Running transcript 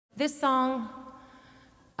This song,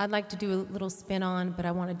 I'd like to do a little spin on, but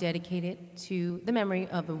I want to dedicate it to the memory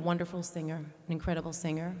of a wonderful singer, an incredible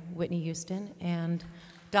singer, Whitney Houston, and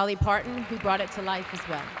Dolly Parton, who brought it to life as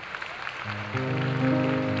well.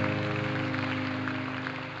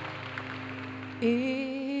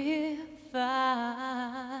 If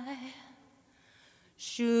I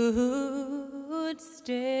should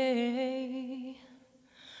stay,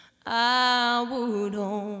 I would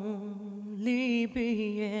only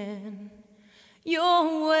be in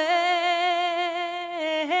your way,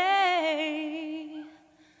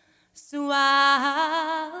 so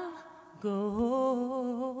I'll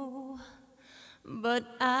go, but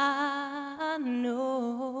I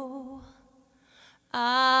know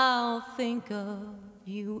I'll think of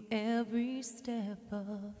you every step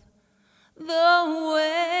of the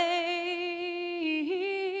way,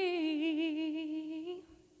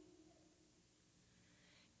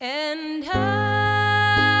 and I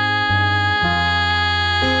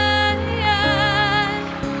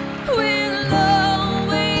will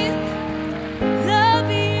always love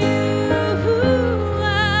you.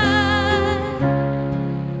 I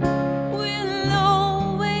will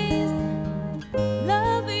always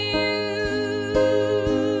love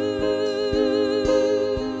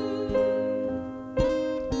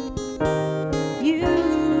you,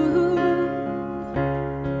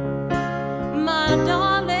 my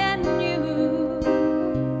darling, you.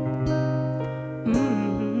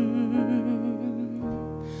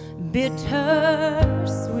 Bittersweet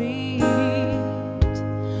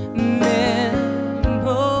memories,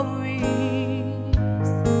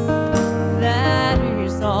 that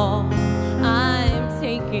is all I'm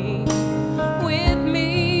taking with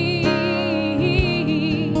me.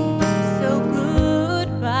 So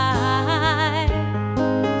goodbye,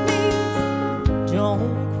 please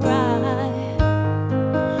don't cry.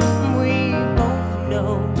 We both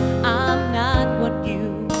know I'm not what you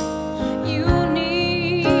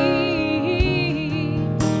need,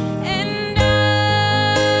 and I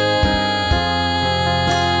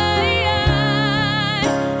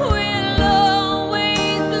will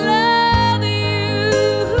always love you.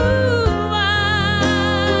 I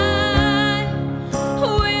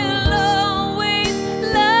will always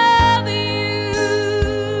love you.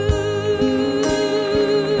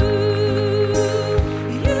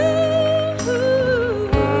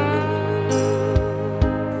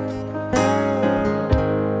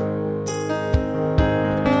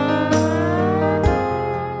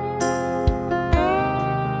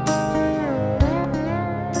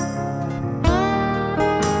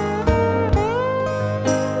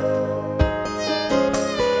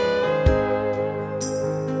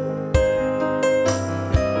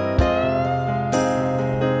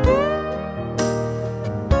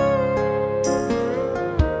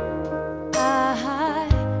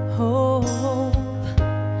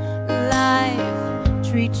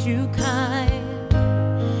 Treat you kind,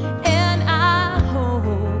 and I hope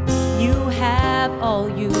you have all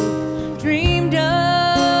you've dreamed of,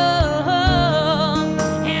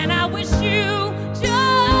 and I wish you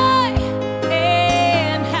joy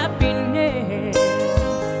and happiness.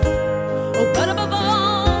 Oh, but above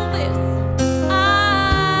all this,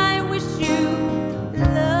 I wish you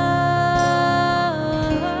love.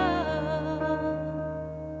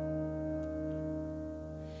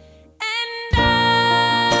 And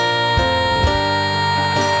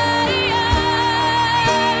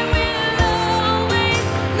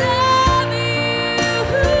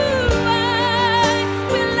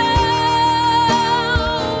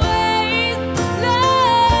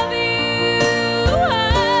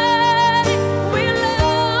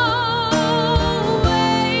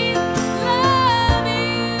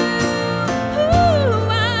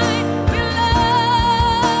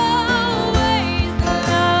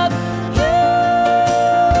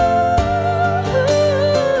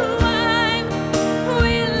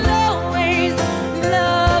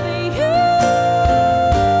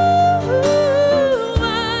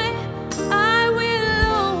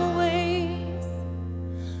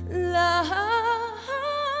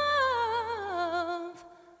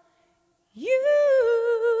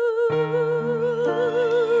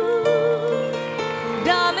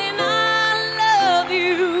darling, I love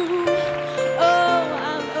you. Oh,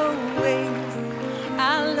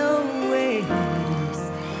 I'll always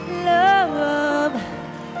love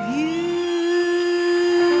you.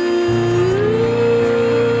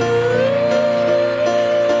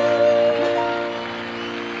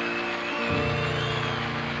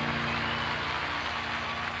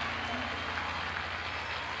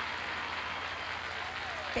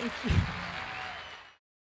 Thank you.